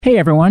Hey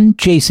everyone,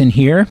 Jason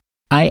here.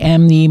 I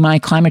am the My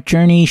Climate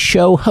Journey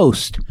show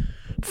host.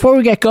 Before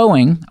we get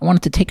going, I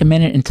wanted to take a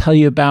minute and tell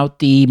you about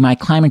the My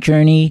Climate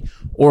Journey,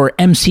 or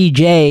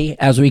MCJ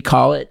as we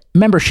call it,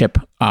 membership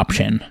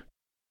option.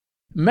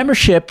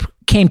 Membership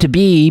came to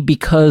be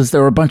because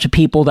there were a bunch of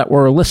people that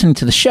were listening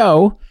to the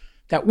show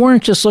that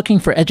weren't just looking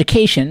for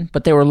education,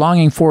 but they were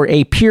longing for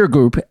a peer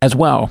group as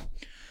well.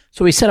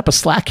 So we set up a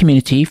Slack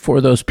community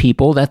for those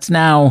people that's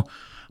now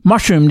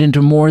mushroomed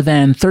into more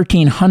than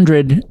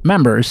 1,300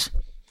 members.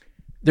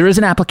 There is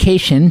an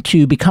application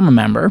to become a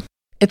member.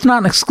 It's not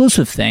an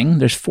exclusive thing.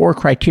 There's 4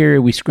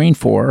 criteria we screen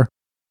for: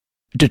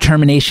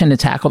 determination to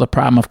tackle the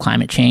problem of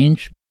climate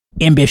change,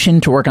 ambition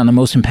to work on the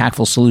most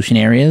impactful solution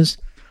areas,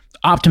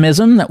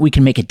 optimism that we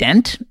can make a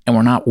dent and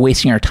we're not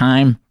wasting our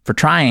time for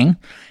trying,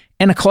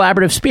 and a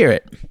collaborative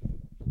spirit.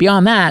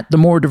 Beyond that, the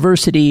more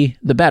diversity,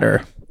 the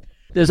better.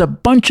 There's a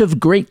bunch of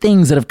great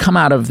things that have come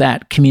out of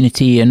that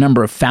community, a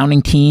number of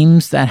founding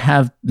teams that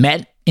have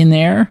met in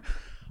there,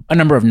 a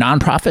number of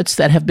nonprofits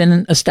that have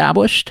been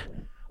established,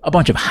 a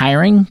bunch of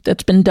hiring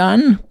that's been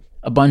done,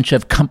 a bunch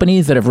of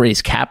companies that have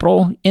raised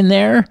capital in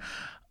there,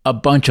 a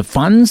bunch of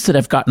funds that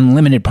have gotten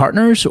limited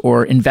partners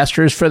or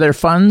investors for their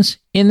funds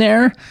in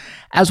there,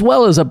 as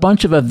well as a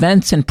bunch of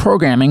events and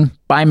programming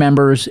by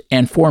members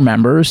and for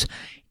members,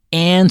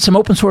 and some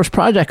open source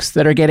projects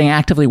that are getting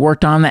actively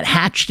worked on that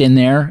hatched in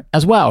there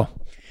as well.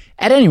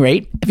 At any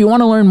rate, if you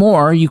want to learn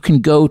more, you can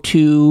go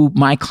to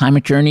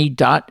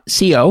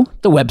myclimatejourney.co,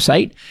 the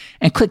website,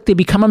 and click the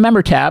Become a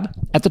Member tab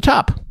at the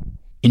top.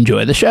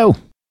 Enjoy the show.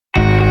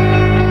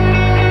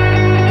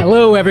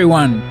 Hello,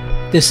 everyone.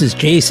 This is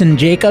Jason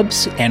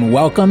Jacobs, and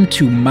welcome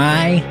to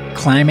My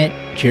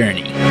Climate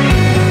Journey.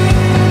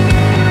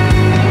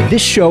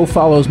 This show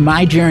follows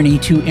my journey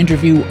to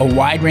interview a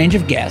wide range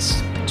of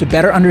guests to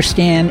better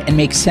understand and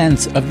make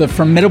sense of the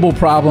formidable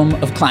problem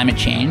of climate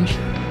change,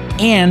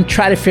 and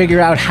try to figure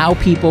out how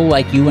people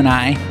like you and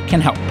I can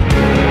help.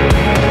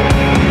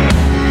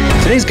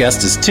 Today's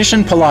guest is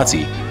Titian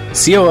Palazzi,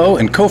 COO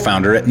and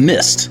co-founder at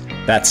Myst.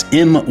 That's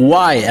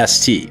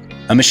MYST,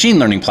 a machine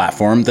learning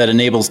platform that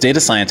enables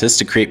data scientists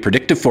to create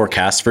predictive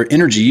forecasts for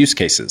energy use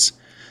cases.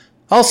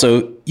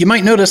 Also, you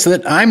might notice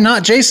that I'm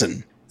not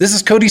Jason. This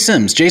is Cody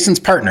Sims, Jason's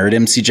partner at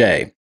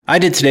MCJ. I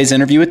did today's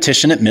interview with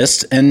Titian at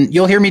Myst, and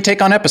you'll hear me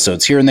take on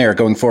episodes here and there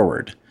going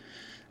forward.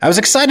 I was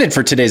excited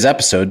for today's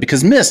episode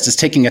because Myst is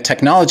taking a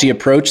technology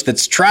approach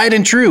that's tried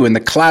and true in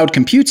the cloud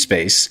compute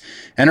space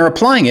and are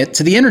applying it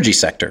to the energy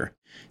sector.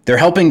 They're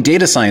helping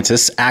data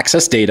scientists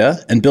access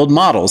data and build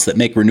models that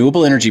make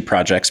renewable energy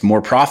projects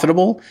more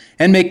profitable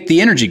and make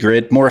the energy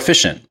grid more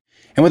efficient.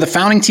 And with a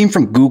founding team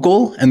from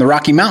Google and the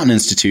Rocky Mountain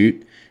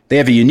Institute, they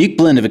have a unique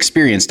blend of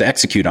experience to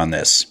execute on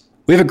this.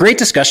 We have a great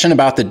discussion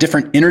about the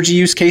different energy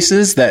use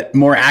cases that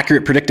more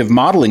accurate predictive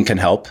modeling can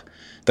help,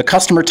 the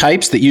customer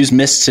types that use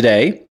Myst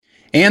today,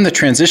 and the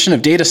transition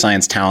of data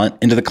science talent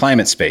into the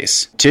climate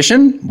space.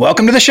 Titian,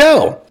 welcome to the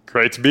show.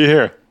 Great to be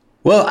here.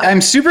 Well,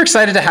 I'm super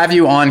excited to have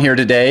you on here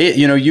today.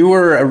 You know, you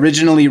were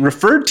originally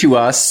referred to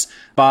us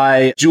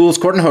by Jules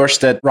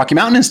Kortenhorst at Rocky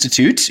Mountain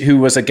Institute, who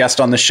was a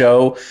guest on the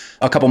show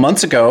a couple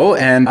months ago.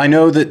 And I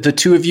know that the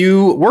two of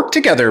you worked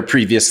together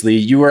previously.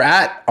 You were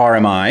at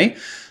RMI.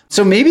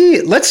 So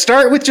maybe let's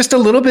start with just a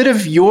little bit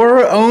of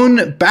your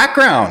own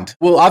background.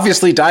 We'll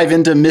obviously dive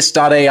into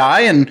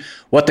Myst.ai and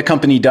what the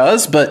company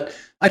does, but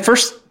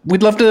first,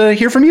 we'd love to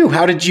hear from you.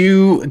 How did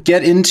you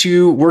get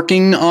into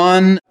working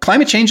on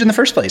climate change in the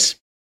first place?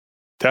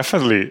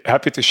 Definitely.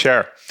 Happy to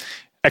share.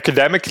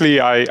 Academically,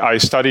 I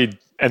studied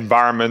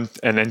environment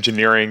and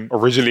engineering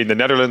originally in the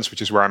Netherlands,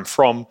 which is where I'm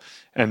from.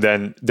 And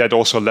then that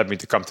also led me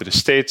to come to the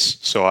States.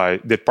 So I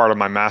did part of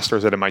my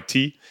master's at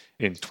MIT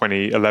in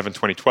 2011,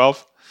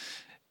 2012.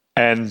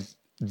 And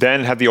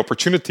then had the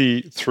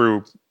opportunity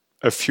through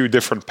a few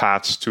different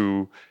paths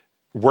to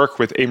work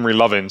with Amory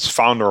Lovins,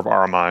 founder of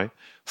RMI,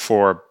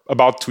 for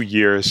about 2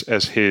 years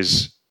as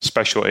his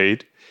special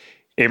aide.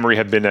 Amory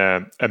had been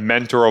a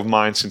mentor of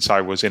mine since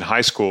I was in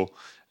high school,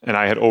 and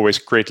I had always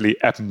greatly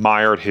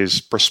admired his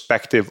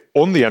perspective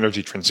on the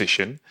energy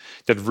transition,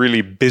 that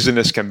really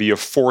business can be a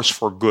force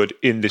for good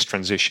in this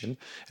transition,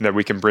 and that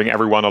we can bring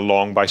everyone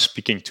along by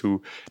speaking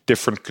to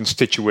different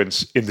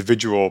constituents,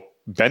 individual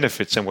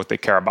benefits and what they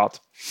care about.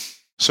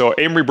 So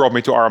Amory brought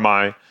me to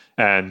RMI,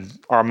 and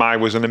RMI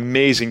was an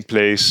amazing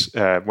place.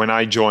 When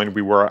I joined,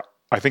 we were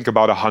I think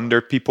about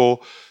 100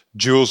 people.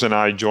 Jules and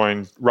I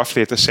joined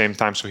roughly at the same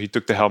time. So he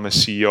took the helm as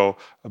CEO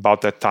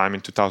about that time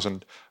in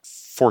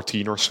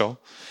 2014 or so.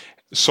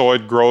 Saw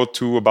it grow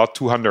to about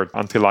 200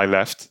 until I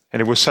left.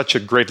 And it was such a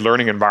great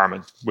learning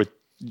environment with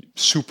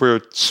super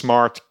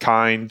smart,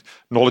 kind,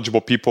 knowledgeable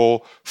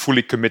people,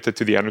 fully committed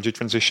to the energy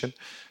transition.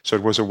 So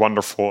it was a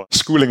wonderful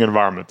schooling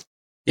environment.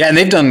 Yeah, and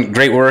they've done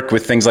great work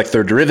with things like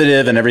Third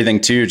Derivative and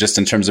everything too, just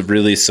in terms of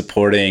really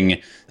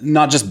supporting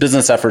not just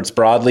business efforts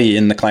broadly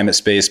in the climate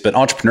space, but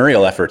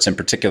entrepreneurial efforts in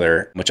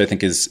particular, which I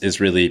think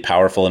is really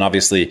powerful. And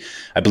obviously,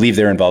 I believe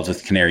they're involved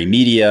with Canary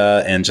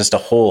Media and just a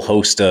whole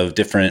host of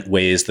different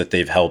ways that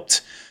they've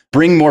helped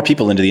bring more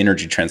people into the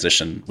energy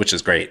transition, which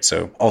is great.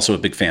 So also a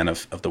big fan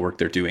of the work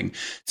they're doing.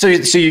 So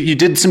you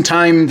did some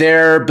time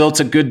there, built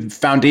a good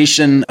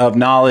foundation of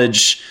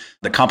knowledge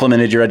that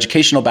complemented your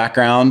educational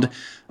background.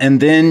 And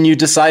then you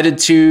decided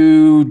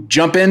to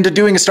jump into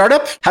doing a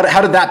startup.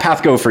 How did that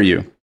path go for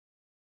you?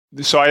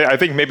 So I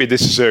think maybe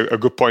this is a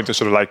good point to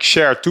sort of like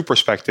share two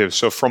perspectives.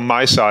 So from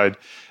my side,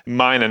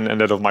 mine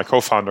and that of my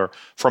co-founder,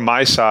 from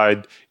my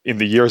side, in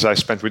the years I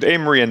spent with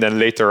Amory, and then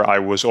later I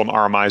was on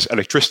RMI's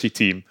electricity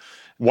team,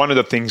 one of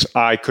the things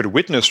I could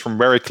witness from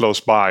very close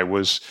by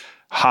was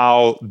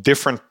how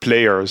different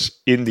players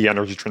in the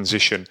energy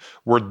transition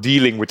were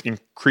dealing with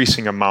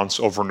increasing amounts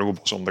of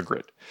renewables on the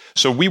grid.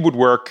 So we would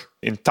work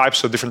in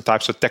different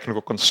types of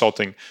technical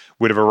consulting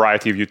with a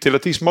variety of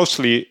utilities,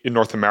 mostly in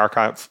North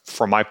America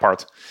for my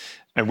part.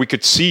 And we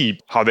could see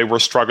how they were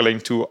struggling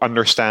to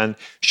understand,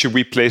 should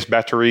we place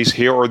batteries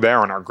here or there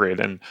on our grid?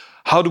 And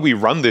how do we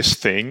run this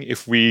thing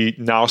if we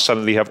now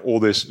suddenly have all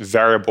this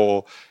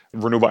variable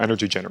renewable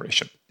energy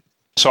generation?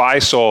 So I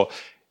saw,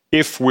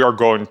 if we are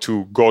going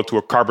to go to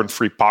a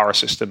carbon-free power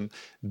system,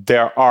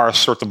 there are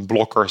certain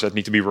blockers that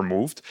need to be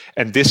removed.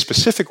 And this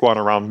specific one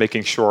around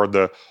making sure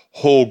the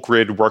whole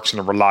grid works in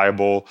a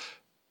reliable,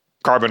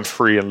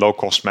 carbon-free and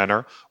low-cost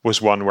manner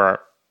was one where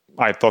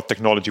I thought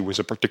technology was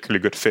a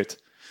particularly good fit.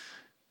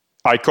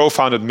 I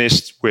co-founded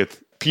Mist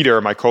with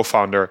Peter, my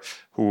co-founder,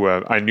 who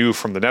I knew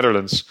from the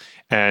Netherlands.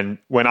 And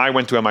when I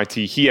went to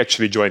MIT, he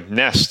actually joined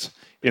Nest.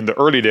 In the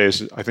early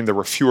days, I think there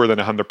were fewer than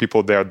 100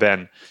 people there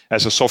then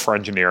as a software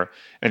engineer.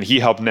 And he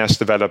helped Nest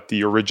develop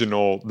the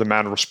original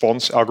demand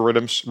response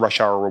algorithms,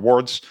 rush hour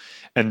rewards,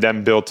 and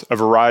then built a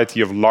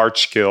variety of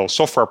large-scale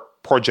software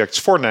projects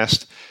for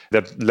Nest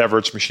that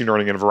leveraged machine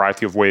learning in a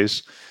variety of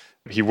ways.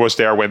 He was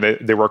there when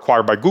they were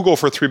acquired by Google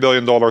for $3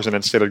 billion and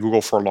then stayed at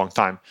Google for a long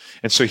time.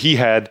 And so he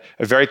had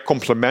a very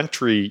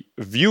complementary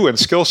view and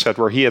skill set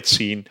where he had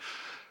seen,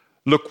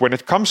 look, when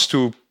it comes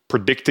to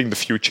predicting the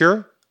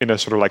future in a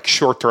sort of like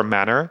short-term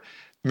manner,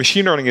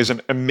 machine learning is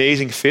an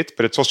amazing fit,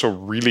 but it's also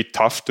really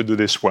tough to do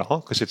this well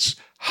because it's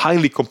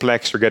highly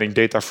complex. You're getting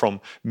data from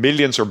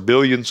millions or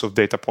billions of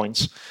data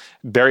points.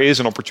 There is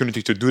an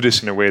opportunity to do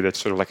this in a way that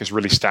sort of like is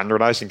really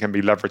standardized and can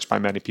be leveraged by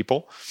many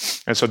people.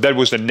 And so that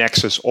was the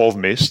nexus of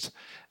Mist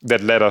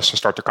that led us to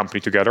start the company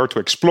together, to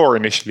explore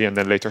initially and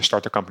then later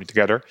start the company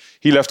together.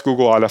 He left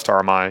Google, I left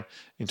RMI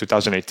in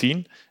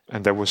 2018,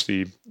 and that was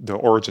the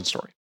origin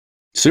story.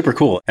 Super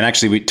cool. And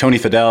actually, Tony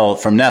Fadell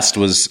from Nest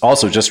was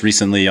also just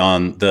recently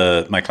on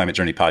the My Climate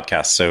Journey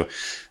podcast. So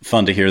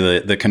fun to hear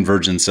the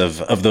convergence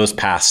of those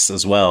paths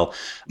as well.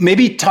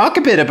 Maybe talk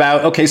a bit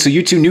about, okay, so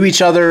you two knew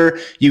each other.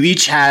 You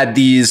each had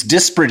these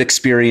disparate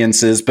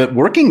experiences, but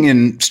working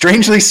in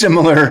strangely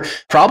similar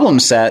problem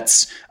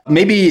sets.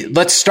 Maybe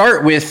let's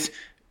start with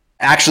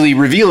actually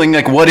revealing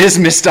like what is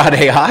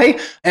Mist.ai,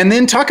 and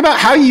then talk about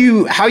how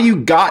you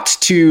got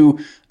to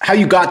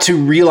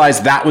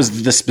realize that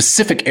was the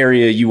specific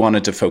area you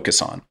wanted to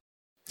focus on.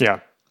 Yeah.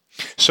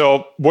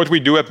 So what we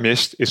do at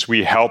Mist is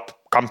we help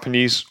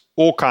companies,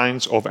 all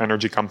kinds of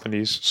energy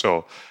companies,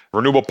 so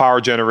renewable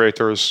power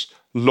generators,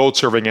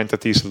 load-serving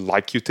entities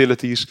like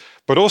utilities,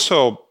 but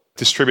also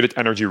distributed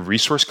energy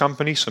resource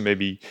companies, so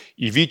maybe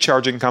EV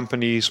charging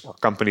companies or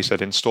companies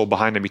that install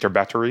behind-the-meter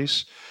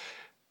batteries,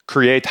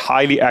 create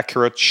highly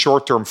accurate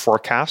short-term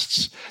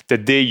forecasts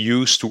that they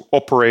use to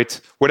operate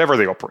whatever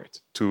they operate,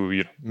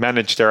 to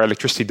manage their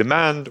electricity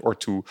demand or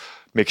to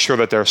make sure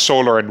that their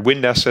solar and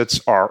wind assets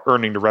are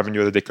earning the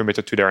revenue that they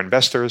committed to their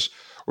investors,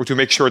 or to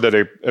make sure that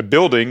a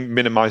building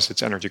minimizes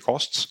its energy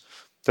costs.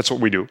 That's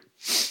what we do.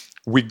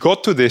 We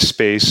got to this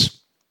space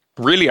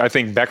really, I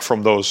think, back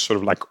from those sort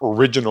of like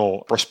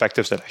original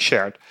perspectives that I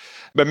shared.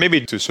 But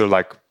maybe to sort of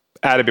like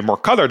add a bit more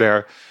color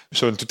there.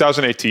 So in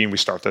 2018, we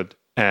started.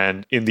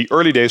 And in the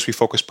early days, we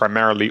focused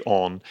primarily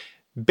on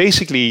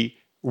basically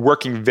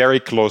working very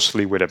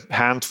closely with a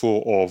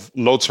handful of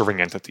load-serving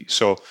entities.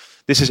 So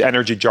this is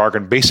energy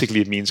jargon.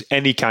 Basically, it means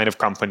any kind of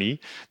company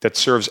that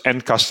serves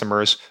end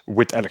customers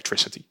with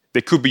electricity.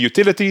 They could be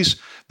utilities,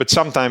 but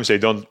sometimes they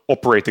don't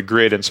operate the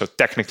grid, and so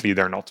technically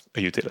they're not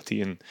a utility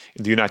in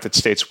the United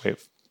States way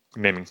of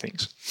naming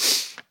things.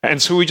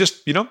 And so we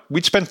just,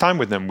 we'd spend time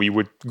with them. We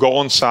would go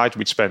on site.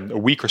 We'd spend a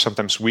week or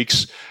sometimes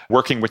weeks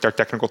working with our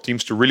technical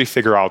teams to really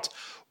figure out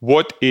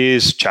what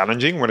is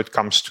challenging when it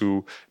comes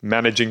to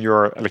managing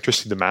your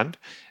electricity demand.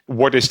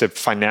 What is the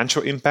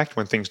financial impact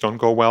when things don't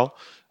go well?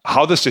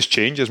 How does this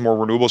change as more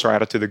renewables are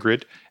added to the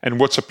grid? And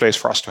what's a place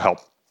for us to help?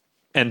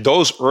 And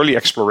those early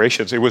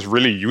explorations, it was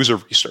really user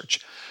research,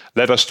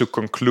 led us to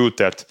conclude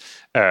that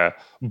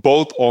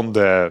both on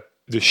the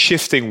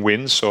shifting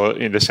winds, so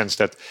in the sense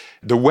that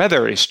the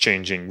weather is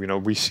changing,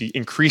 we see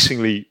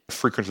increasingly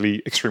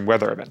frequently extreme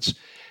weather events.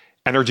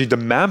 Energy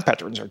demand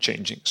patterns are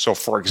changing. So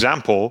for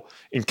example,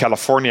 in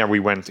California, we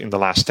went in the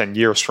last 10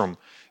 years from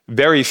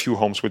very few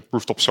homes with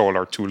rooftop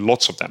solar to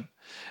lots of them.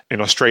 In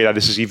Australia,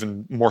 this is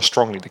even more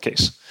strongly the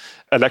case.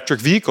 Electric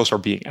vehicles are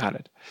being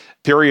added.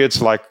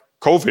 Periods like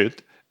COVID,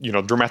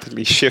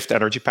 dramatically shift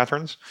energy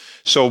patterns.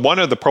 So one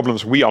of the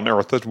problems we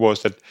unearthed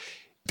was that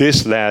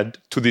This led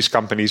to these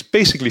companies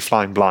basically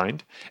flying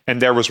blind.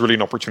 And there was really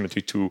an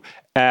opportunity to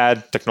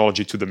add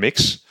technology to the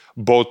mix,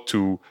 both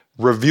to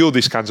reveal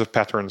these kinds of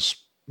patterns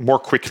more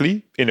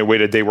quickly in a way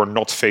that they were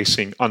not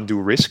facing undue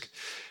risk,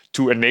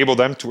 to enable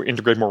them to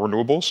integrate more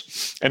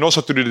renewables, and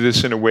also to do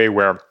this in a way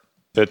where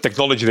the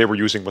technology they were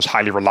using was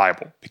highly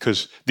reliable.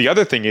 Because the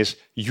other thing is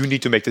you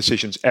need to make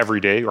decisions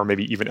every day or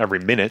maybe even every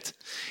minute,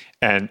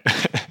 and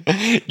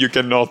you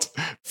cannot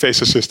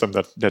face a system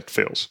that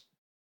fails.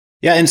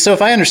 Yeah, and so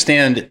if I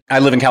understand, I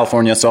live in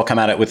California, so I'll come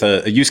at it with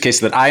a use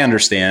case that I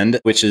understand,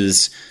 which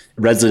is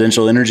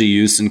residential energy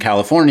use in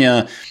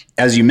California.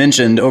 As you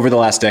mentioned, over the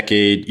last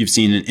decade, you've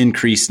seen an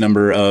increased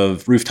number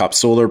of rooftop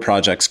solar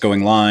projects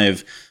going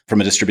live from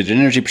a distributed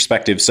energy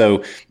perspective.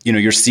 So,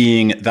 you're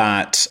seeing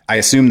that, I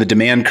assume, the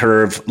demand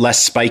curve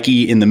less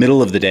spiky in the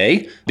middle of the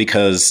day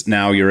because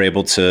now you're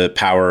able to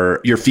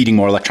you're feeding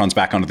more electrons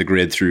back onto the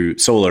grid through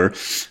solar.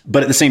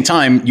 But at the same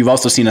time, you've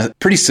also seen a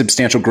pretty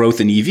substantial growth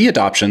in EV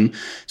adoption.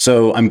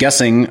 So I'm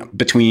guessing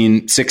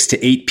between 6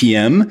 to 8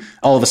 p.m.,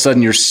 all of a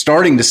sudden you're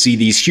starting to see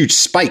these huge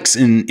spikes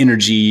in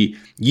energy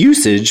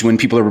usage when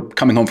people are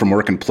coming home from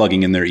work and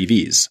plugging in their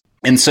EVs.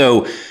 And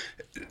so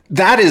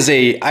that is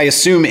I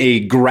assume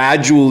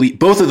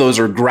both of those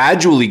are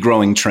gradually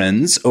growing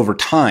trends over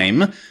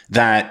time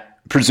that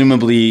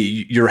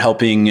presumably you're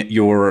helping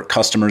your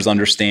customers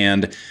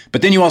understand.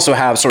 But then you also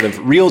have sort of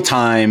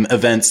real-time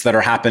events that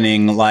are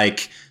happening,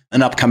 like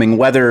an upcoming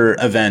weather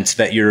event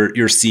that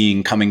you're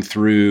seeing coming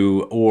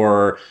through,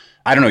 or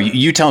I don't know,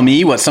 you tell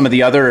me what some of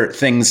the other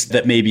things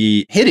that may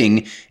be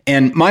hitting.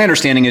 And my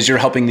understanding is you're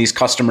helping these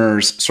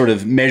customers sort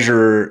of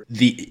measure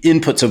the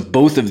inputs of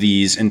both of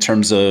these in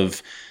terms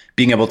of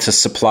being able to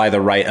supply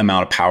the right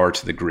amount of power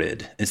to the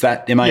grid.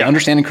 Am I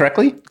understanding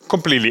correctly?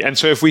 Completely. And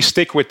so if we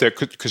stick with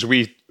because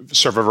we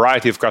serve a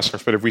variety of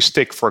customers, but if we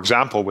stick, for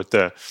example, with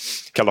the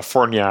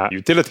California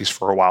utilities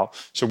for a while,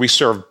 so we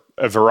serve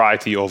a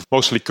variety of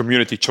mostly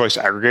community choice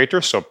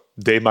aggregators. So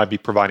they might be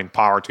providing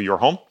power to your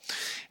home.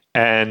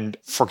 And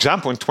for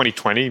example, in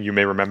 2020, you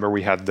may remember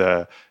we had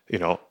the,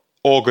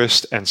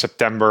 August and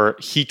September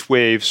heat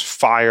waves,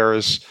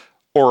 fires,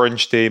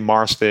 Orange Day,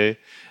 Mars Day.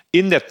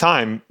 In that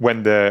time,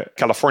 when the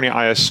California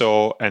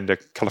ISO and the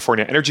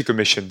California Energy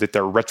Commission did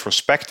their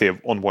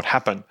retrospective on what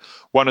happened,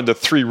 one of the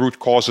 3 root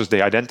causes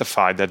they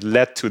identified that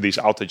led to these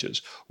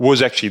outages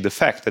was actually the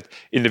fact that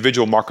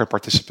individual market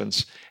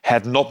participants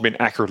had not been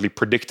accurately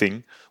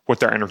predicting what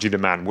their energy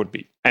demand would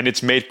be. And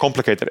it's made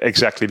complicated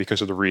exactly because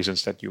of the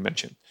reasons that you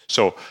mentioned.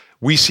 So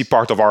we see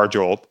part of our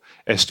job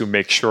as to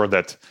make sure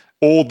that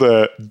all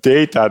the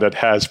data that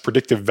has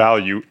predictive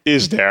value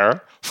is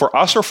there for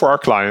us or for our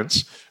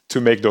clients to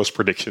make those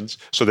predictions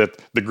so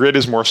that the grid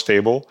is more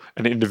stable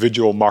and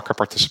individual market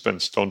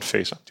participants don't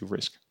face undue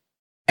risk.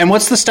 And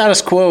what's the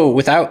status quo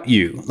without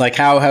you? Like,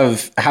 how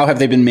have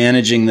they been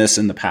managing this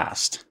in the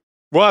past?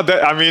 Well,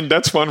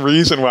 that's one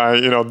reason why,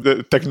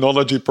 the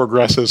technology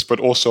progresses, but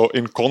also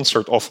in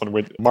concert often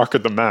with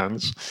market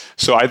demands.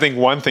 So I think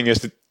one thing is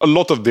that a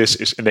lot of this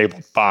is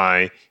enabled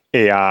by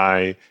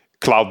AI,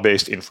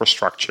 cloud-based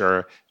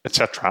infrastructure,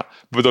 etc.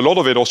 But a lot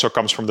of it also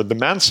comes from the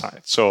demand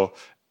side. So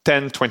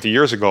 10, 20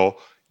 years ago,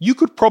 you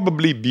could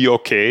probably be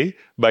okay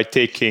by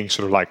taking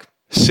sort of like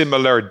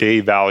similar day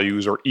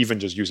values or even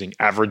just using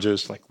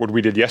averages. Like what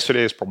we did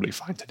yesterday is probably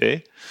fine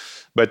today,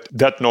 but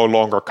that no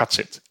longer cuts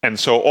it. And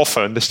so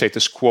often the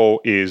status quo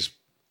is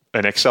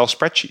an Excel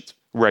spreadsheet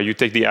where you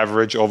take the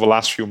average over the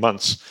last few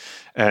months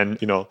and,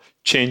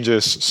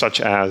 changes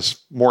such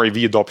as more EV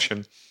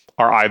adoption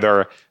are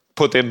either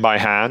put in by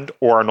hand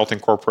or are not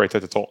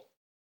incorporated at all.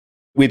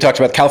 We talked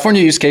about the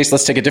California use case.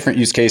 Let's take a different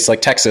use case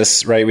like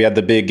Texas, right? We had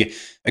the big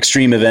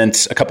extreme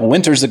event a couple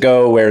winters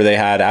ago where they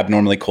had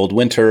abnormally cold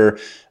winter.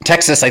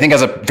 Texas, I think,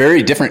 has a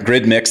very different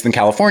grid mix than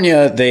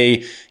California.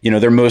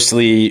 They're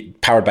mostly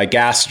powered by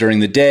gas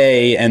during the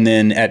day, and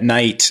then at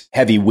night,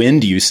 heavy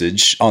wind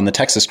usage on the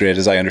Texas grid,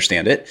 as I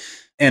understand it.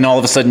 And all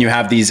of a sudden you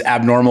have these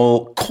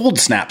abnormal cold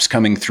snaps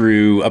coming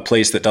through a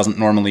place that doesn't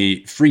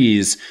normally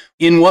freeze.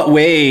 In what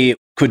way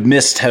could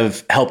Mist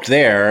have helped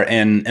there?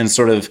 And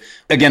sort of,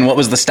 again, what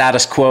was the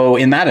status quo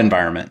in that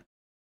environment?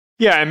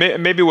 Yeah,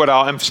 and maybe what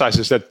I'll emphasize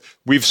is that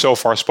we've so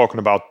far spoken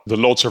about the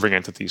load serving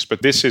entities,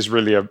 but this is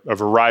really a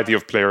variety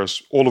of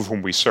players, all of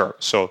whom we serve.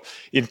 So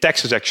in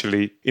Texas,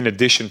 actually, in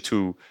addition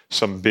to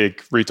some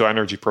big retail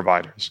energy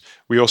providers,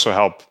 we also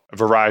help a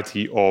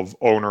variety of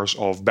owners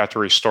of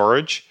battery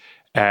storage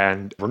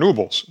and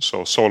renewables,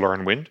 so solar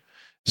and wind.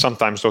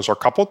 Sometimes those are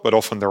coupled, but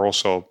often they're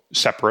also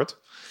separate.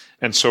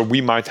 And so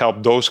we might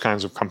help those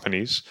kinds of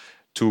companies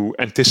to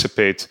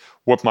anticipate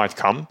what might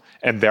come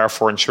and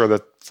therefore ensure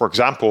that, for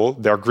example,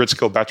 their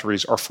grid-scale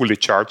batteries are fully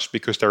charged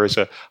because there is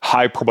a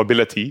high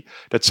probability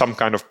that some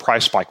kind of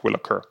price spike will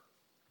occur.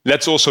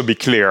 Let's also be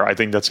clear, I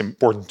think that's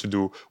important to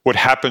do. What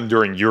happened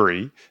during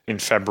Uri in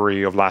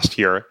February of last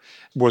year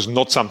was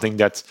not something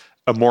that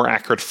a more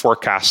accurate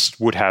forecast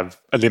would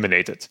have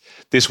eliminated.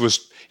 This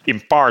was in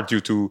part due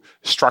to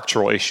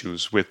structural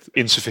issues with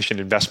insufficient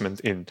investment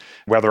in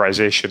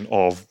weatherization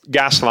of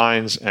gas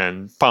lines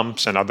and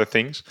pumps and other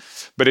things.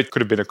 But it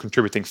could have been a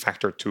contributing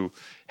factor to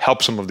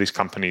help some of these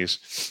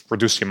companies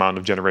reduce the amount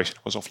of generation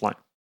that was offline.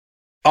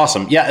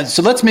 Awesome. Yeah.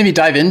 So let's maybe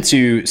dive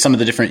into some of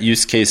the different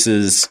use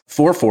cases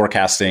for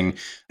forecasting.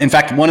 In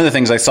fact, one of the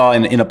things I saw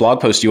in a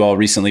blog post you all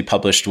recently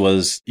published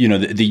was,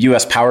 the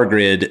US power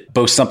grid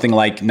boasts something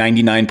like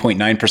 99.9%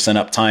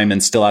 uptime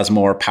and still has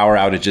more power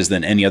outages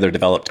than any other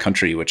developed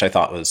country, which I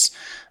thought was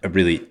a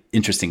really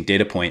interesting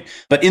data point.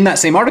 But in that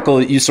same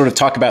article, you sort of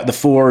talk about the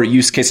 4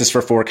 use cases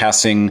for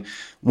forecasting,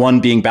 1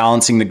 being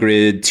balancing the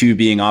grid, 2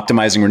 being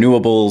optimizing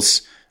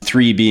renewables,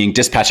 3 being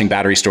dispatching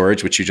battery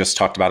storage, which you just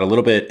talked about a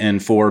little bit,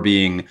 and 4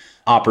 being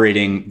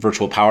operating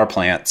virtual power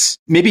plants.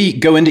 Maybe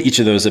go into each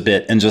of those a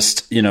bit and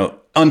just,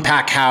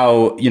 unpack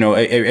how,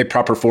 a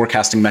proper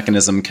forecasting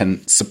mechanism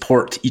can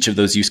support each of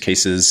those use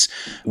cases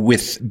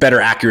with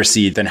better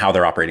accuracy than how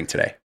they're operating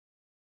today.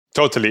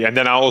 Totally. And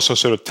then I'll also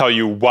sort of tell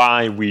you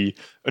why we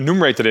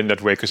enumerate it in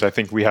that way, because I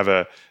think we have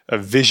a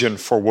vision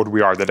for what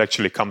we are that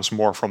actually comes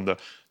more from the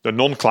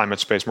non-climate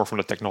space, more from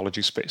the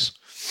technology space.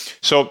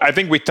 So I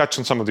think we touched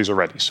on some of these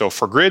already. So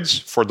for grids,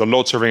 for the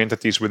load serving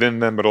entities within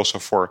them, but also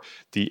for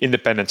the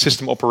independent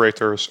system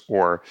operators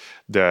or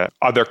the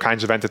other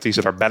kinds of entities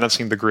that are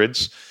balancing the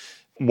grids,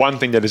 one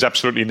thing that is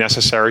absolutely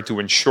necessary to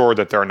ensure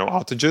that there are no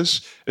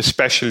outages,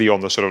 especially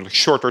on the sort of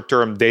shorter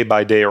term, day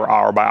by day or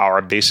hour by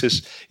hour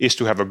basis, is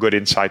to have a good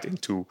insight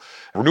into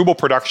renewable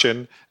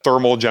production,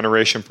 thermal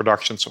generation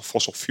production, so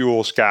fossil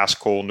fuels, gas,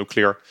 coal,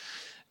 nuclear,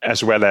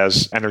 as well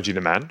as energy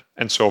demand.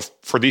 And so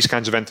for these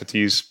kinds of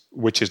entities,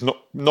 which is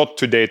not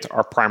to date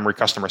our primary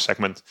customer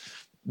segment,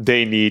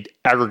 they need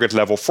aggregate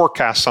level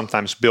forecasts,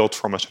 sometimes built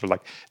from a sort of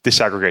like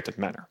disaggregated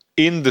manner.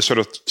 In the sort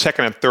of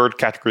second and third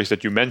categories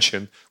that you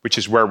mentioned, which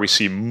is where we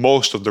see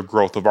most of the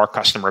growth of our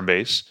customer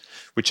base,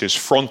 which is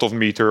front of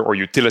meter or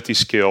utility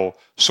scale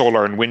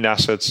solar and wind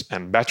assets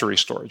and battery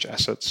storage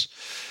assets,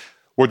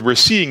 what we're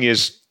seeing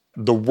is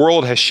the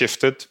world has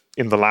shifted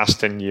in the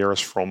last 10 years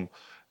from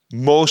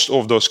most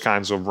of those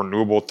kinds of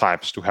renewable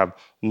types to have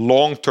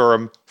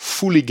long-term,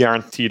 fully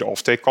guaranteed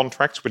offtake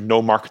contracts with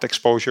no market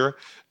exposure,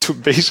 to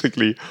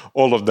basically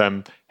all of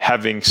them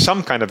having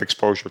some kind of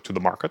exposure to the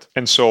market.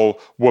 And so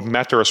what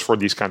matters for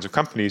these kinds of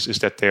companies is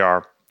that they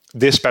are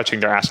dispatching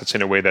their assets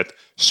in a way that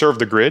serve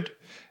the grid,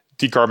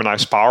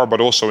 decarbonize power,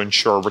 but also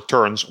ensure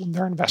returns on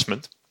their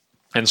investment.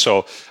 And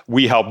so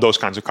we help those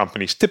kinds of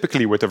companies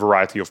typically with a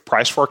variety of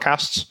price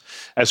forecasts,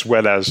 as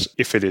well as,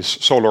 if it is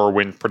solar or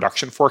wind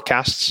production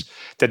forecasts,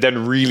 that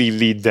then really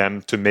lead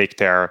them to make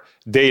their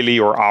daily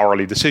or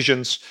hourly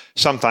decisions,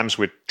 sometimes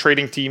with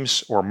trading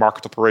teams or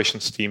market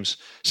operations teams,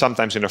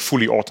 sometimes in a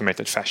fully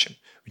automated fashion,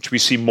 which we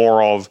see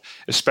more of,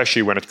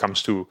 especially when it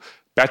comes to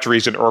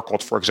batteries in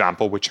ERCOT, for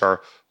example, which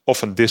are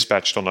often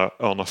dispatched on a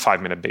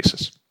 5-minute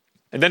basis.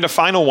 And then the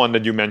final one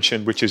that you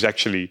mentioned, which is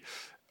actually,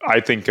 I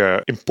think,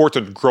 an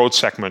important growth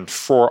segment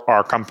for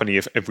our company,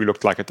 if we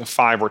looked like at the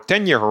 5 or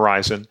 10 year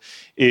horizon,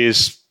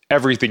 is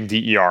everything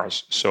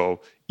DERs.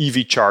 So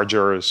EV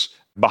chargers,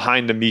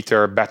 behind the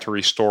meter,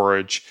 battery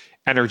storage,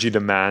 energy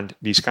demand,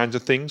 these kinds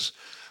of things.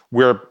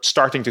 We're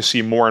starting to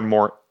see more and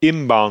more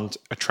inbound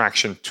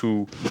attraction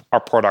to our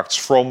products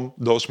from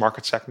those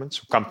market segments.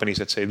 Companies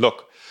that say,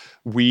 look,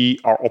 we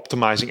are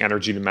optimizing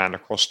energy demand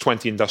across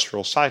 20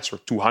 industrial sites or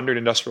 200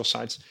 industrial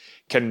sites.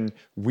 Can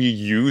we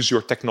use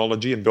your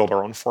technology and build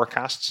our own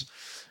forecasts?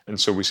 And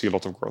so we see a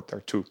lot of growth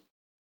there too.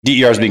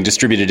 DERs being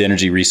distributed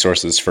energy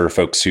resources for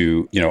folks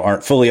who,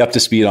 aren't fully up to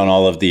speed on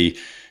all of the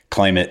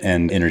climate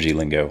and energy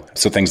lingo.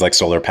 So things like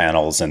solar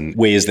panels and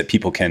ways that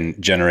people can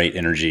generate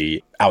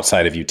energy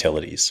outside of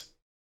utilities.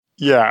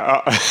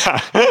 Yeah,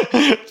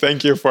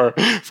 thank you for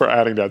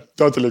adding that.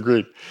 Totally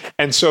agreed.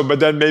 And so, but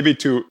then maybe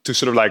to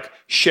sort of like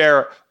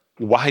share,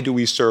 why do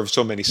we serve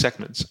so many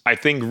segments? I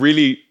think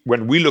really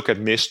when we look at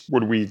Mist,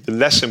 the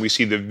lesson we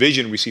see, the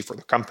vision we see for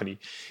the company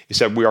is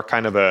that we are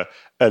kind of a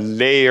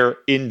layer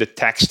in the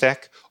tech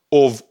stack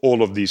of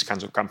all of these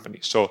kinds of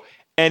companies. So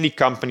any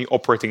company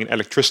operating in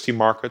electricity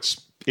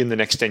markets in the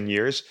next 10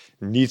 years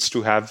needs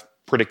to have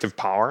predictive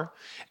power.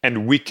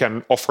 And we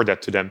can offer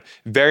that to them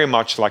very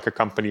much like a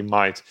company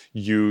might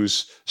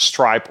use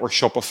Stripe or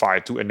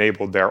Shopify to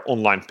enable their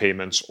online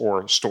payments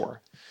or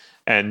store.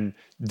 And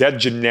that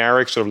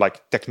generic sort of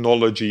like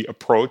technology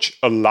approach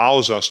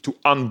allows us to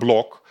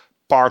unblock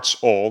parts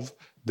of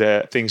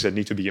the things that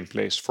need to be in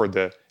place for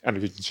the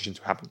energy transition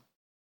to happen.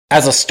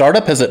 As a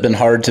startup, has it been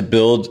hard to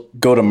build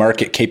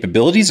go-to-market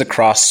capabilities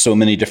across so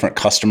many different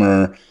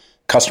customer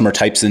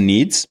types and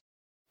needs?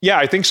 Yeah,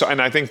 I think so.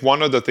 And I think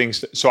one of the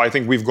things, so I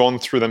think we've gone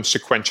through them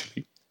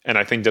sequentially. And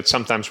I think that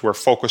sometimes we're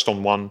focused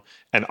on one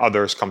and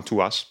others come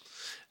to us.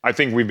 I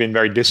think we've been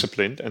very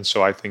disciplined. And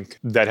so I think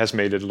that has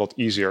made it a lot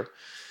easier.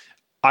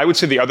 I would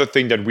say the other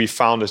thing that we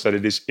found is that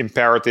it is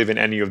imperative in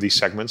any of these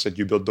segments that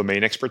you build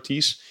domain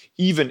expertise,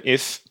 even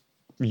if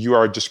you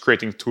are just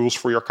creating tools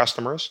for your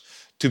customers,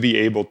 to be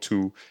able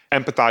to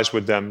empathize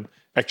with them,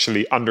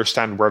 actually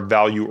understand where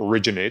value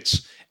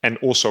originates and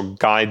also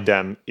guide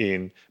them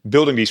in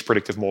building these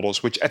predictive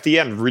models, which at the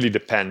end really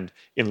depend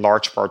in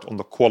large part on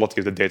the quality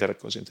of the data that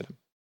goes into them.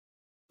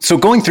 So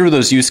going through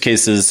those use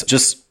cases,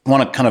 just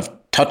want to kind of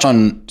touch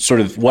on sort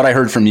of what I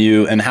heard from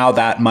you and how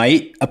that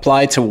might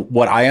apply to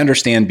what I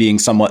understand being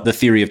somewhat the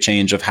theory of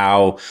change of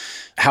how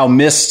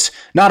Mist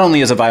not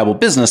only is a viable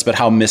business, but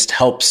how Mist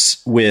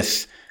helps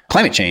with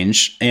climate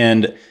change.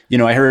 And,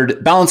 I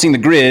heard balancing the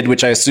grid,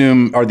 which I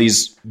assume are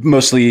these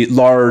mostly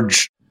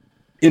large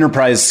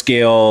enterprise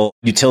scale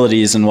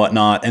utilities and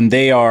whatnot. And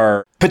they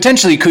are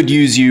potentially could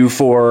use you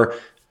for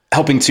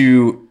helping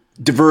to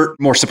divert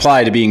more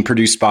supply to being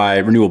produced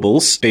by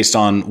renewables based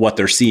on what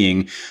they're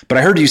seeing. But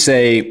I heard you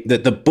say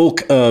that the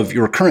bulk of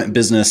your current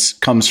business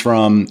comes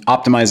from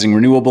optimizing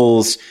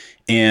renewables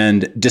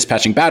and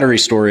dispatching battery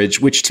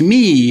storage, which to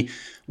me,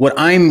 what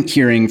I'm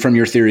hearing from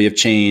your theory of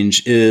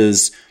change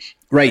is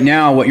right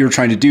now, what you're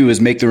trying to do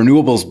is make the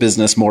renewables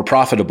business more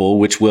profitable,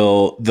 which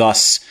will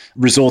thus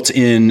result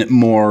in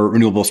more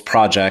renewables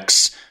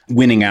projects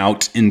winning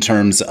out in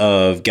terms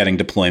of getting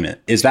deployment.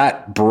 Is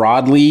that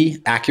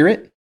broadly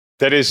accurate?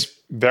 That is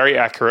very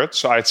accurate.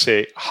 So I'd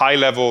say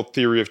high-level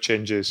theory of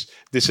changes.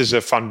 This is a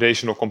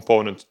foundational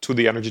component to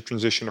the energy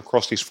transition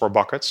across these 4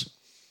 buckets.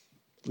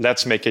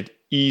 Let's make it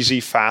easy,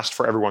 fast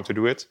for everyone to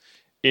do it.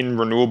 In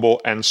renewable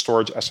and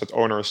storage asset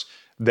owners,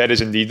 that is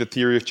indeed the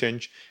theory of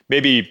change.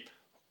 Maybe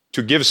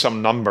to give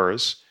some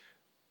numbers,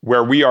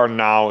 where we are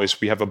now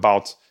is we have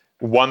about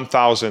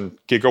 1,000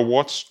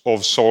 gigawatts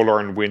of solar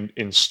and wind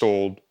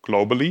installed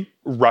globally,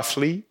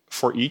 roughly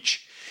for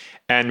each.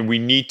 And we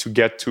need to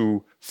get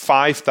to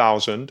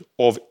 5,000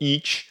 of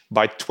each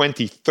by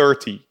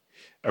 2030,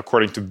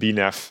 according to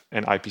BNEF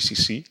and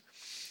IPCC.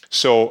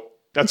 So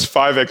that's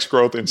 5x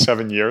growth in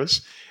 7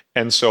 years.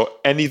 And so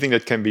anything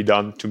that can be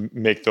done to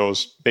make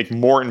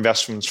more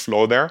investments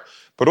flow there,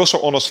 but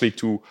also honestly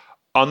to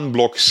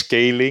unblock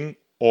scaling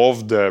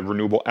of the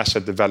renewable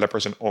asset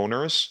developers and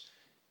owners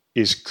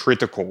is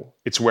critical.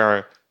 It's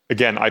where,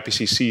 again,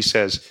 IPCC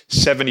says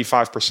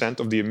 75%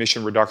 of the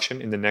emission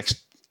reduction in the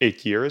next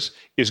 8 years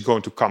is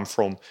going to come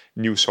from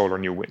new solar,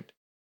 new wind.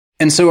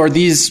 And so are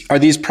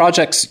these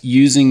projects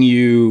using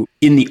you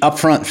in the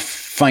upfront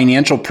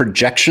financial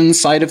projection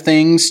side of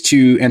things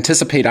to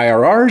anticipate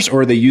IRRs,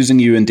 or are they using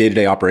you in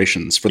day-to-day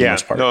operations for the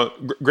most part? No,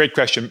 great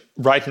question.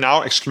 Right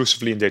now,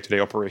 exclusively in day-to-day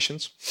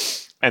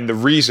operations. And the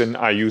reason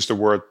I use the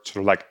word sort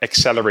of like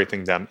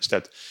accelerating them is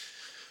that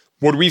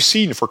what we've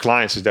seen for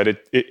clients is that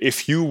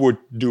if you would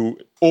do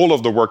all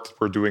of the work that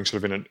we're doing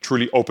sort of in a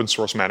truly open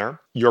source manner,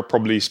 you're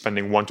probably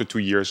spending 1 to 2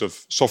 years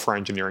of software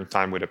engineering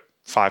time with a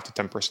 5 to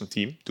 10 person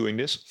team doing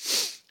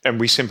this. And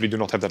we simply do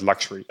not have that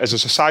luxury as a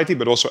society,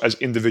 but also as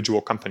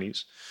individual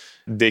companies.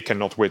 They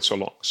cannot wait so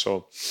long.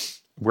 So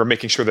we're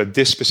making sure that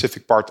this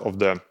specific part of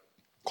the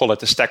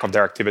stack of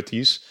their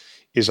activities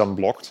is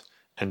unblocked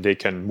and they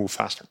can move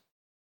faster.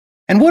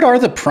 And what are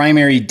the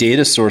primary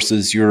data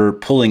sources you're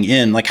pulling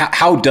in? Like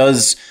how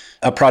does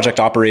a project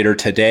operator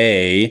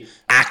today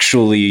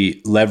actually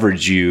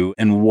leverage you,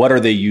 and what are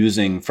they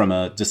using from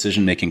a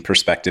decision-making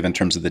perspective in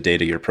terms of the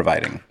data you're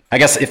providing? I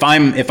guess if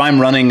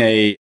I'm running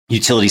a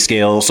utility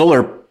scale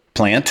solar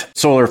plant,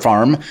 solar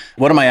farm,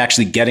 what am I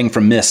actually getting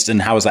from Mist,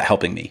 and how is that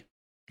helping me?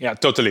 Yeah,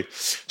 totally.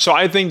 So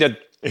I think that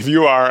if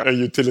you are a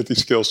utility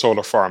scale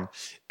solar farm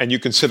and you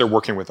consider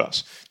working with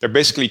us, there are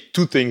basically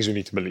 2 things you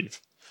need to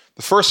believe.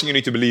 The first thing you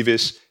need to believe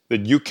is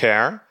that you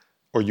care,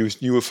 or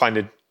you will find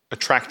it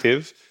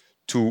attractive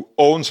to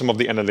own some of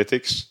the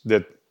analytics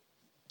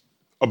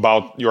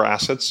about your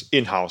assets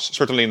in-house,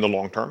 certainly in the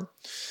long term.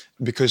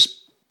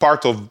 Because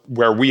part of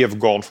where we have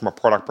gone from a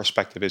product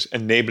perspective is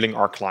enabling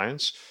our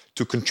clients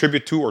to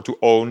contribute to or to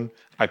own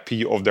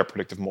IP of their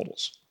predictive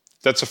models.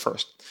 That's the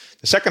first.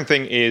 The second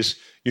thing is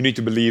you need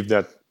to believe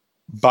that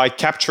by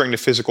capturing the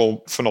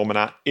physical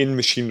phenomena in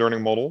machine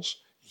learning models,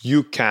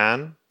 you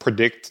can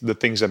predict the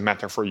things that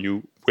matter for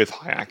you with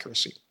high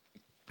accuracy.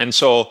 And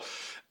so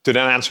to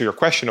then answer your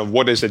question of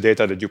what is the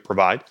data that you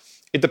provide,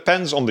 it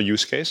depends on the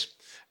use case.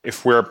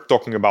 If we're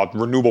talking about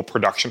renewable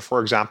production,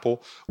 for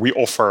example, we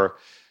offer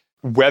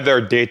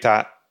weather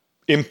data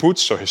inputs,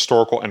 so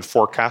historical and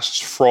forecasts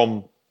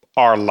from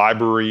our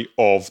library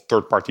of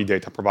third-party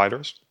data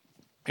providers.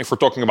 If we're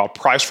talking about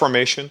price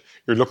formation,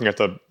 you're looking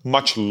at a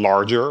much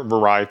larger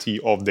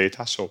variety of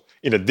data. So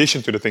in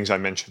addition to the things I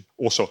mentioned,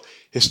 also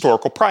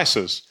historical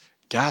prices,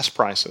 gas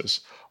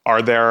prices,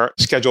 are there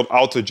scheduled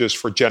outages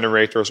for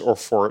generators or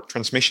for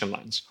transmission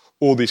lines?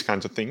 All these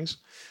kinds of things.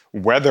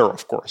 Weather,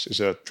 of course,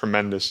 is a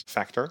tremendous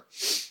factor.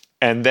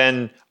 And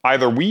then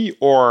either we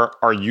or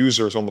our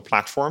users on the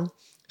platform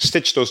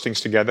stitch those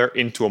things together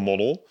into a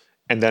model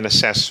and then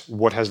assess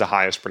what has the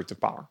highest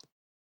predictive power.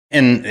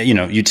 And,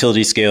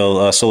 utility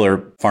scale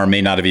solar farm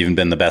may not have even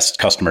been the best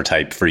customer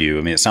type for you.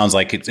 I mean, it sounds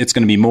like it's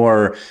going to be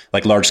more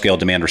like large scale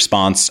demand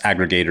response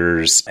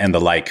aggregators and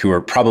the like, who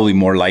are probably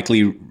more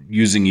likely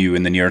using you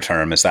in the near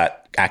term. Is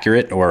that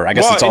accurate? Or I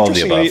guess it's all of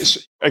the above.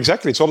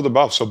 Exactly. It's all of the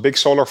above. So big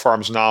solar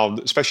farms now,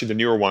 especially the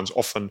newer ones,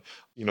 often,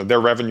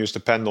 their revenues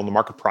depend on the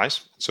market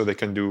price. So they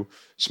can do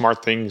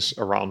smart things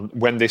around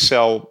when they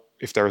sell,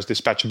 if there is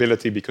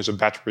dispatchability because of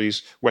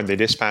batteries, when they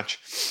dispatch.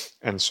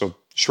 And so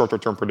shorter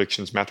term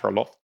predictions matter a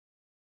lot.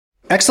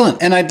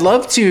 Excellent. And I'd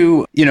love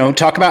to,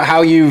 talk about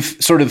how you've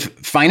sort of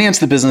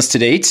financed the business to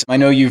date. I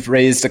know you've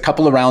raised a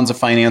couple of rounds of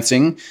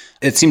financing.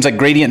 It seems like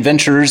Gradient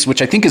Ventures,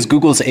 which I think is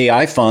Google's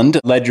AI fund,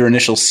 led your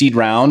initial seed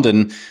round.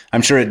 And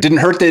I'm sure it didn't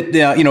hurt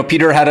that,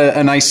 Peter had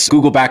a nice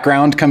Google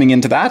background coming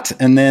into that.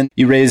 And then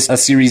you raised a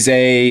Series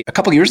A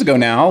couple of years ago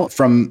now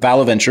from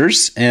Valo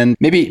Ventures. And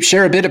maybe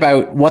share a bit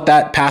about what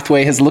that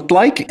pathway has looked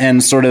like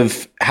and sort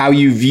of how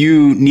you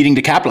view needing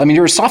to capital. I mean,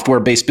 you're a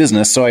software-based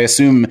business, so I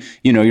assume,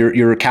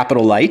 you're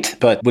capital light,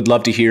 but would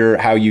love to hear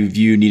how you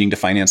view needing to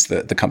finance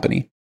the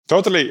company.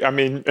 Totally. I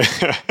mean,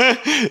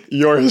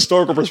 your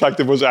historical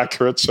perspective was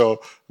accurate.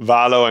 So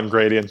Valo and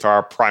Gradient are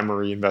our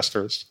primary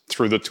investors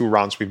through the 2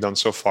 rounds we've done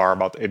so far,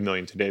 about 8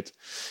 million to date.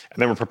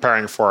 And then we're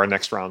preparing for our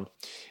next round.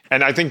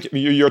 And I think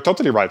you're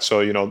totally right.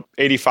 So,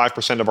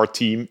 85% of our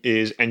team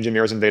is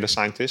engineers and data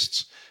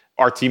scientists.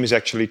 Our team is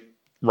actually,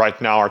 right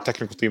now, our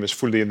technical team is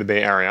fully in the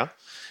Bay Area.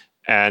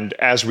 And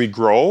as we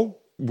grow,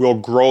 we'll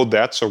grow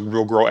that. So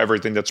we'll grow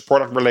everything that's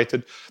product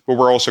related, but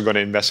we're also going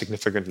to invest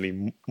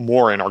significantly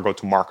more in our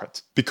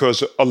go-to-market,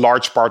 because a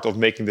large part of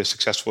making this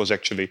successful is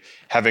actually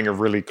having a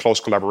really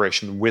close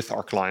collaboration with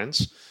our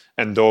clients.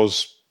 And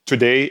those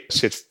today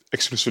sit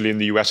exclusively in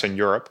the US and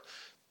Europe,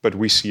 but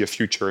we see a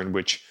future in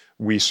which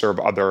we serve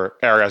other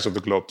areas of the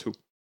globe too.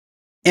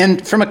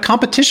 And from a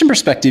competition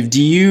perspective,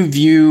 do you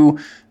view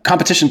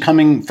competition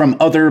coming from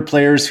other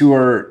players who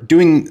are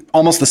doing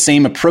almost the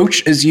same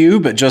approach as you,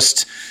 but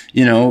just,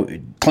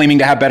 claiming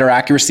to have better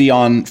accuracy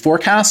on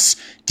forecasts?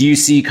 Do you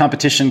see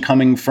competition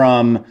coming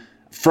from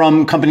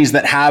companies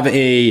that have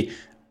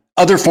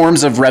other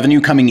forms of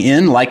revenue coming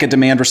in, like a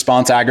demand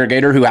response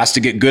aggregator who has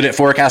to get good at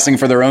forecasting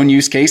for their own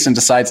use case and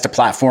decides to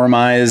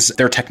platformize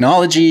their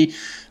technology?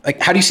 Like,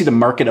 how do you see the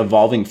market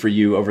evolving for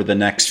you over the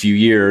next few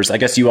years? I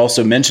guess you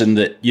also mentioned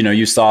that,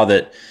 you saw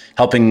that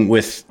helping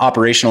with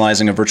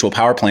operationalizing of virtual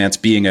power plants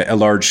being a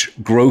large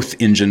growth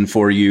engine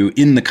for you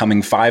in the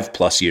coming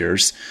 5+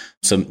 years.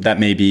 So that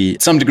may be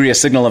some degree a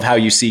signal of how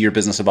you see your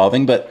business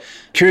evolving, but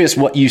curious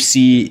how you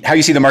see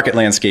the market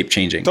landscape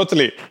changing.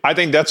 Totally. I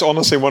think that's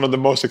honestly one of the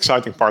most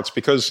exciting parts,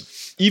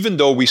 because even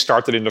though we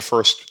started in the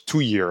first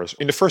 2 years,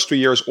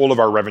 all of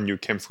our revenue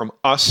came from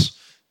us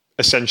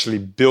essentially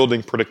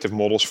building predictive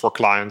models for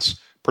clients,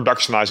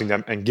 productionizing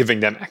them, and giving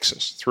them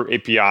access through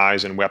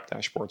APIs and web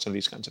dashboards and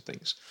these kinds of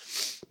things.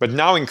 But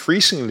now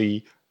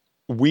increasingly,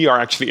 we are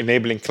actually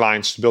enabling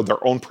clients to build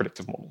their own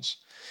predictive models.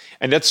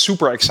 And that's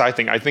super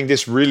exciting. I think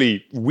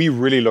we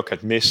really look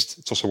at Mist,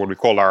 it's also what we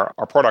call our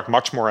product,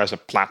 much more as a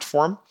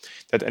platform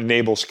that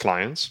enables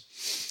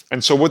clients.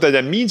 And so what that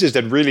then means is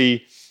that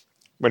really,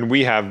 when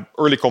we have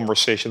early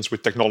conversations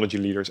with technology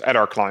leaders at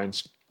our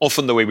clients,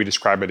 often the way we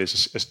describe it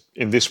is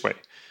in this way.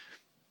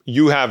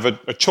 You have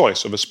a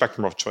choice of a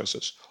spectrum of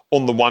choices.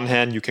 On the one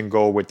hand, you can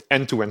go with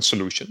end-to-end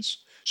solutions.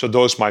 So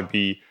those might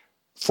be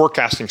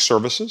forecasting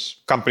services,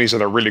 companies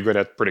that are really good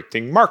at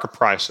predicting market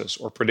prices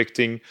or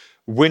predicting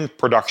wind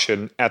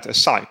production at a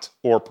site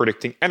or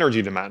predicting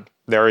energy demand.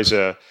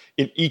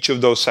 In each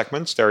of those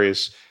segments, there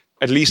is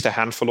at least a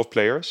handful of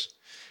players.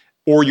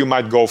 Or you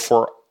might go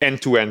for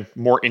end-to-end,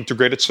 more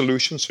integrated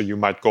solutions. So you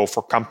might go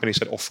for companies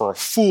that offer a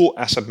full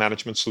asset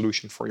management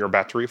solution for your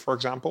battery, for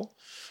example.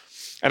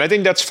 And I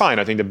think that's fine.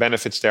 I think the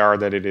benefits there are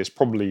that it is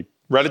probably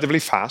relatively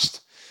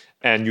fast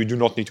and you do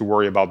not need to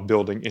worry about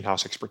building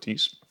in-house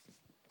expertise.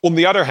 On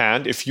the other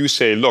hand, if you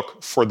say,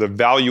 look, for the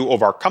value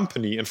of our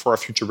company and for our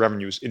future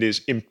revenues, it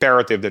is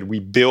imperative that we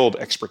build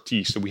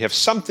expertise, that we have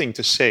something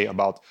to say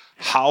about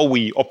how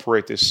we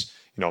operate this,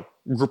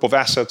 group of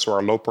assets or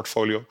our load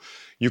portfolio.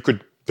 You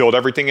could build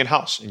everything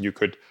in-house and you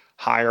could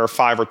hire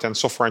 5 or 10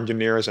 software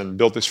engineers and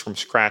build this from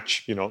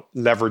scratch,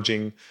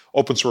 leveraging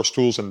open source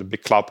tools and the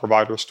big cloud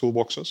providers'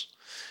 toolboxes.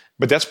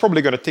 But that's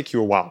probably going to take you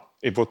a while.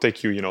 It will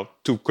take you,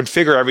 to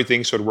configure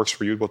everything so it works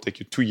for you. It will take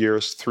you 2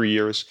 years, 3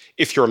 years,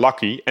 if you're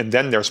lucky. And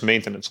then there's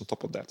maintenance on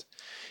top of that.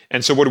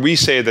 And so what we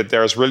say that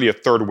there's really a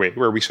third way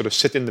where we sort of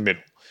sit in the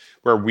middle,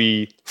 where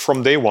we,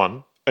 from day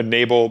one,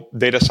 enable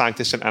data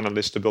scientists and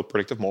analysts to build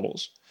predictive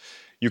models.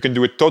 You can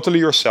do it totally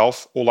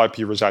yourself. All IP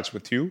resides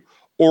with you.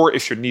 Or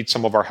if you need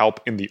some of our help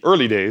in the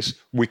early days,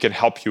 we can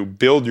help you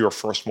build your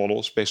first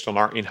models based on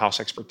our in-house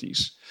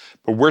expertise.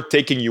 But we're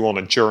taking you on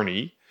a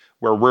journey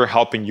where we're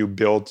helping you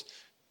build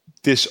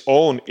this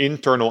own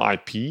internal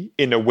IP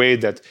in a way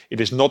that it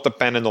is not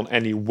dependent on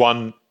any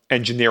one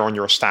engineer on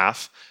your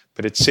staff,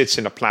 but it sits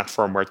in a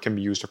platform where it can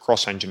be used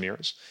across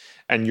engineers.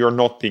 And you're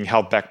not being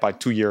held back by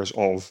 2 years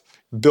of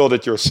build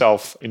it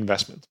yourself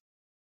investment.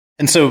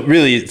 And so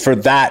really for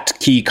that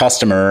key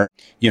customer,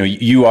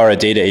 you are a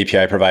data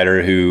API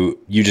provider who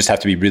you just have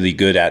to be really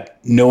good at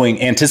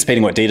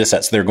anticipating what data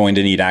sets they're going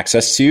to need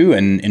access to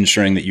and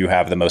ensuring that you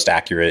have the most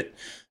accurate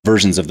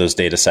versions of those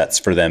data sets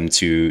for them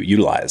to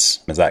utilize.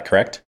 Is that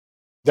correct?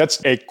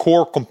 That's a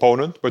core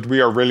component, but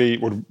we are really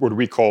what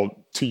we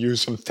call, to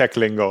use some tech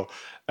lingo,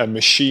 a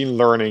machine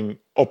learning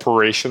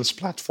operations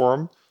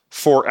platform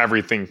for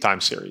everything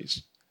time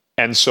series.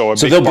 And so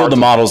they'll build the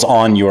models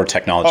on your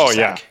technology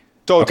stack. Yeah.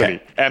 Totally.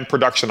 Okay. And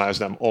productionize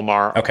them on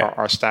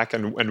our stack.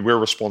 And we're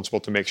responsible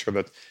to make sure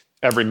that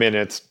every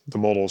minute the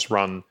models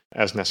run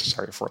as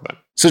necessary for them.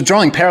 So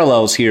drawing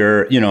parallels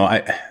here,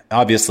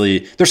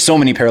 obviously there's so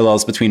many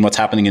parallels between what's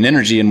happening in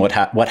energy and what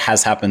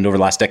has happened over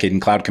the last decade in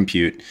cloud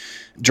compute.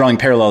 Drawing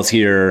parallels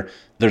here,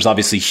 there's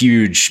obviously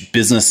huge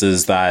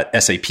businesses that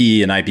SAP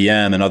and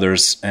IBM and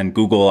others and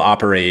Google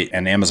operate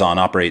and Amazon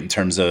operate in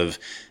terms of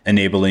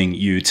enabling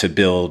you to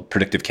build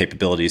predictive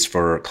capabilities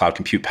for cloud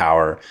compute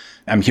power.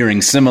 I'm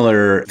hearing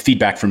similar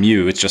feedback from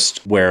you. It's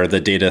just where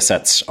the data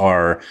sets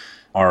are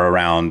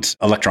around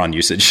electron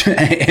usage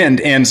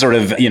and sort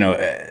of,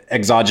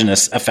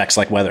 exogenous effects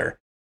like weather.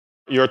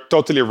 You're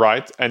totally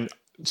right. And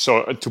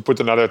so to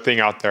put another thing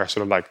out there,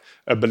 sort of like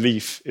a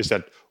belief is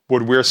that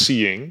what we're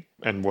seeing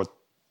and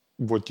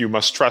what you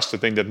must trust to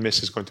think that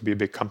Mist is going to be a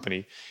big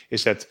company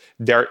is that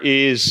there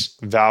is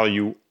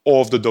value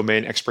of the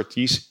domain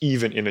expertise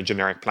even in a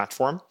generic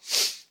platform.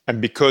 And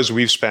because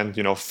we've spent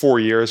 4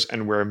 years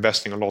and we're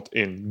investing a lot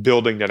in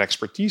building that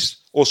expertise,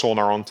 also on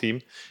our own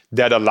team,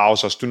 that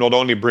allows us to not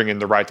only bring in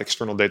the right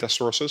external data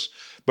sources,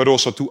 but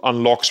also to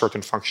unlock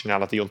certain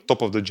functionality on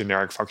top of the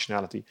generic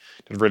functionality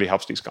that really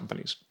helps these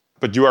companies.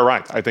 But you are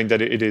right. I think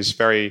that it is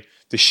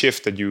the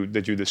shift that you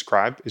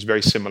described is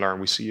very similar, and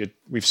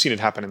we've seen it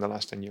happen in the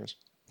last 10 years.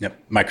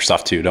 Yep,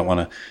 Microsoft too. Don't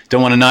want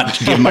to not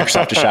give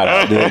Microsoft a shout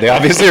out. They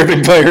obviously are a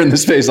big player in the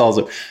space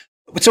also.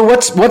 So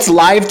what's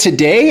live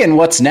today and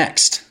what's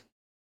next?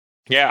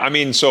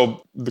 Yeah,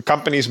 so the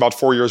company is about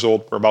 4 years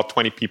old. We're about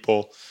 20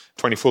 people,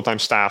 20 full-time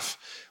staff.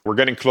 We're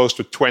getting close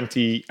to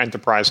 20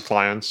 enterprise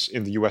clients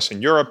in the US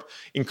and Europe,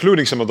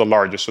 including some of the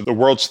largest. So the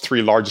world's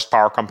 3 largest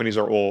power companies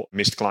are all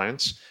Mist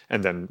clients,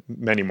 and then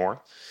many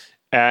more.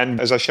 And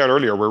as I shared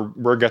earlier,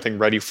 we're getting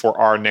ready for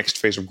our next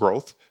phase of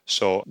growth.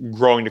 So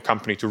growing the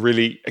company to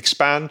really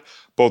expand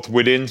both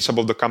within some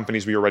of the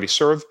companies we already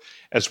serve,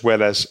 as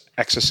well as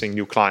accessing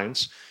new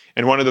clients.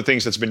 And one of the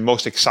things that's been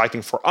most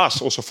exciting for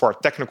us, also for our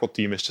technical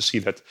team, is to see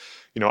that,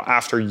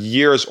 after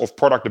years of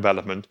product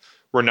development,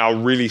 we're now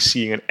really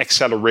seeing an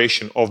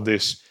acceleration of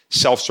this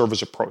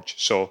self-service approach.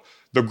 So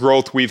the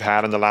growth we've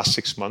had in the last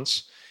 6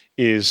 months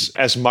is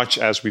as much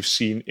as we've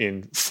seen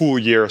in full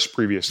years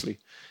previously.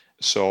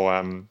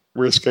 So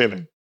we're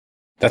scaling.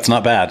 That's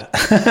not bad.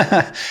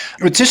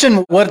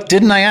 Rutition, what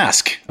didn't I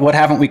ask? What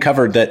haven't we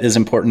covered that is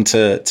important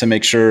to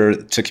make sure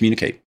to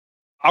communicate?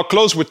 I'll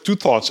close with 2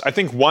 thoughts. I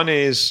think one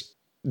is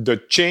the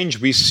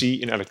change we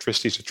see in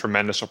electricity is a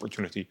tremendous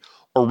opportunity.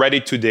 Already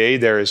today,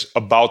 there is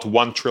about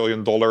 $1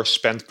 trillion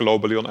spent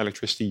globally on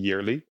electricity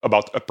yearly,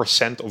 about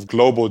 1% of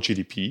global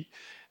GDP.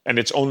 And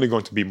it's only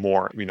going to be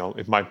more.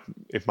 It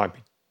might be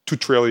 2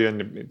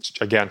 trillion. It's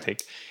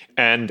gigantic.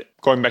 And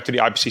going back to the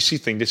IPCC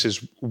thing, this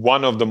is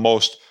one of the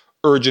most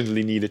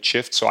urgently needed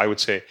shifts. So I would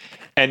say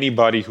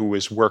anybody who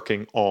is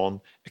working on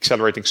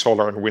accelerating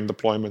solar and wind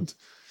deployment,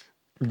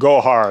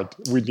 go hard.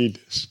 We need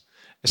this.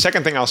 The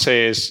second thing I'll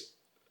say is,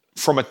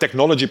 from a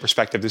technology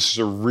perspective, this is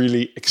a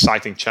really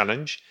exciting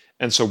challenge.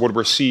 And so what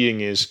we're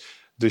seeing is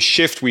the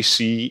shift we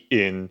see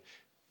in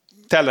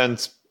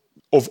talent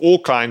of all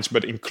kinds,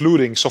 but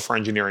including software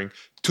engineering,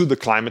 to the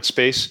climate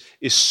space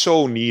is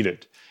so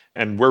needed.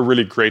 And we're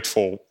really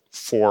grateful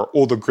for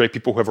all the great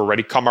people who have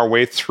already come our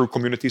way through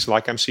communities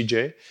like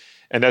MCJ.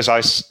 And as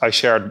I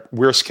shared,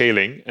 we're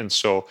scaling. And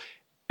so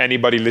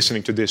anybody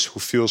listening to this who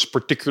feels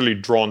particularly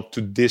drawn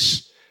to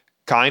this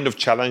kind of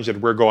challenge that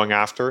we're going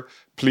after,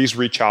 please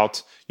reach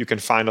out. You can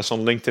find us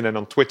on LinkedIn and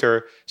on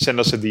Twitter. Send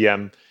us a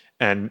DM,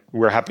 and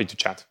we're happy to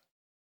chat.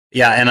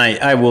 Yeah, and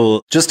I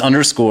will just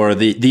underscore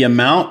the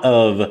amount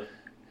of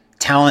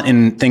talent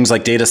in things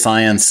like data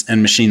science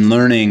and machine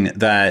learning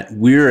that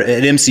we're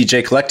at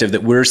MCJ Collective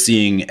that we're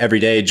seeing every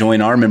day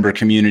join our member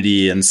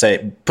community and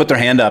put their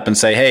hand up and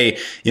say, hey,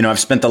 I've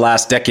spent the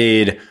last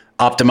decade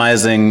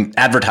optimizing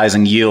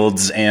advertising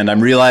yields, and I'm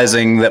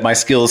realizing that my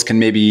skills can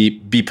maybe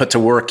be put to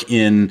work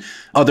in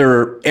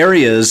other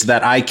areas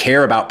that I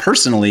care about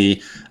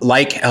personally,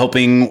 like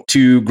helping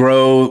to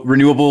grow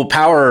renewable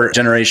power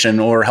generation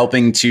or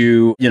helping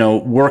to,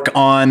 work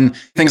on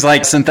things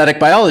like synthetic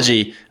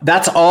biology.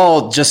 That's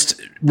all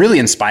just really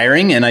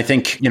inspiring. And I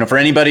think, for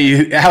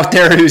anybody out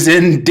there who's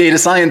in data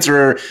science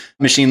or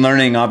machine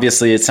learning,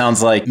 obviously it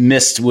sounds like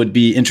Mist would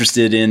be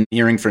interested in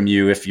hearing from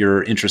you if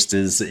your interest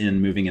is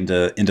in moving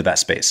into that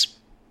space.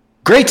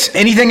 Great.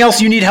 Anything else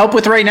you need help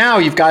with right now?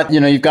 You've got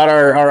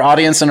our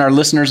audience and our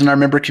listeners and our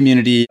member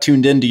community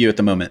tuned into you at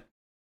the moment.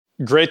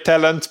 Great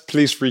talent.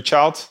 Please reach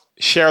out.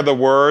 Share the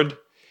word.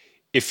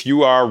 If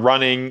you are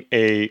running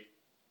a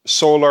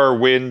solar,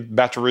 wind,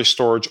 battery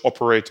storage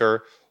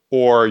operator,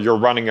 or you're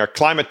running a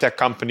climate tech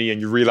company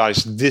and you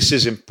realize this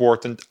is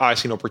important, I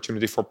see an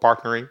opportunity for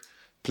partnering,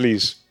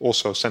 please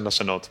also send us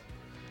a note.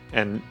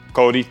 And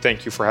Cody,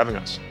 thank you for having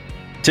us.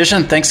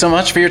 Tishan, thanks so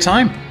much for your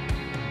time.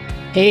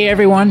 Hey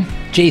everyone,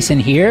 Jason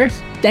here.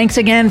 Thanks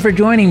again for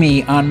joining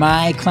me on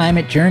My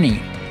Climate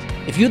Journey.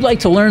 If you'd like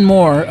to learn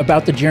more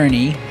about the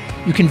journey,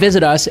 you can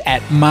visit us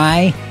at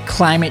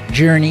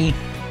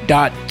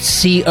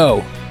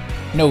myclimatejourney.co.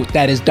 Note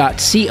that is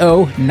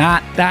 .co,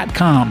 not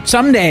 .com.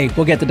 Someday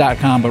we'll get to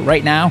 .com, but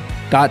right now,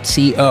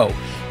 .co.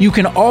 You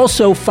can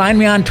also find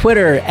me on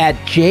Twitter at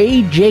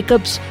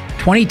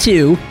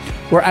jjacobs22,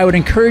 where I would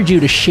encourage you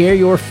to share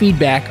your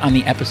feedback on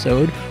the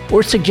episode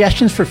or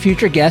suggestions for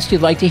future guests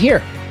you'd like to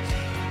hear.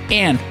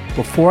 And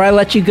before I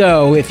let you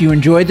go, if you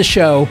enjoyed the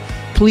show,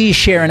 please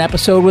share an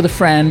episode with a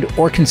friend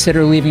or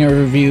consider leaving a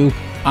review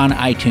on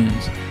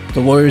iTunes. The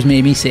lawyers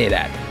made me say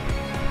that.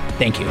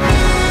 Thank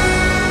you.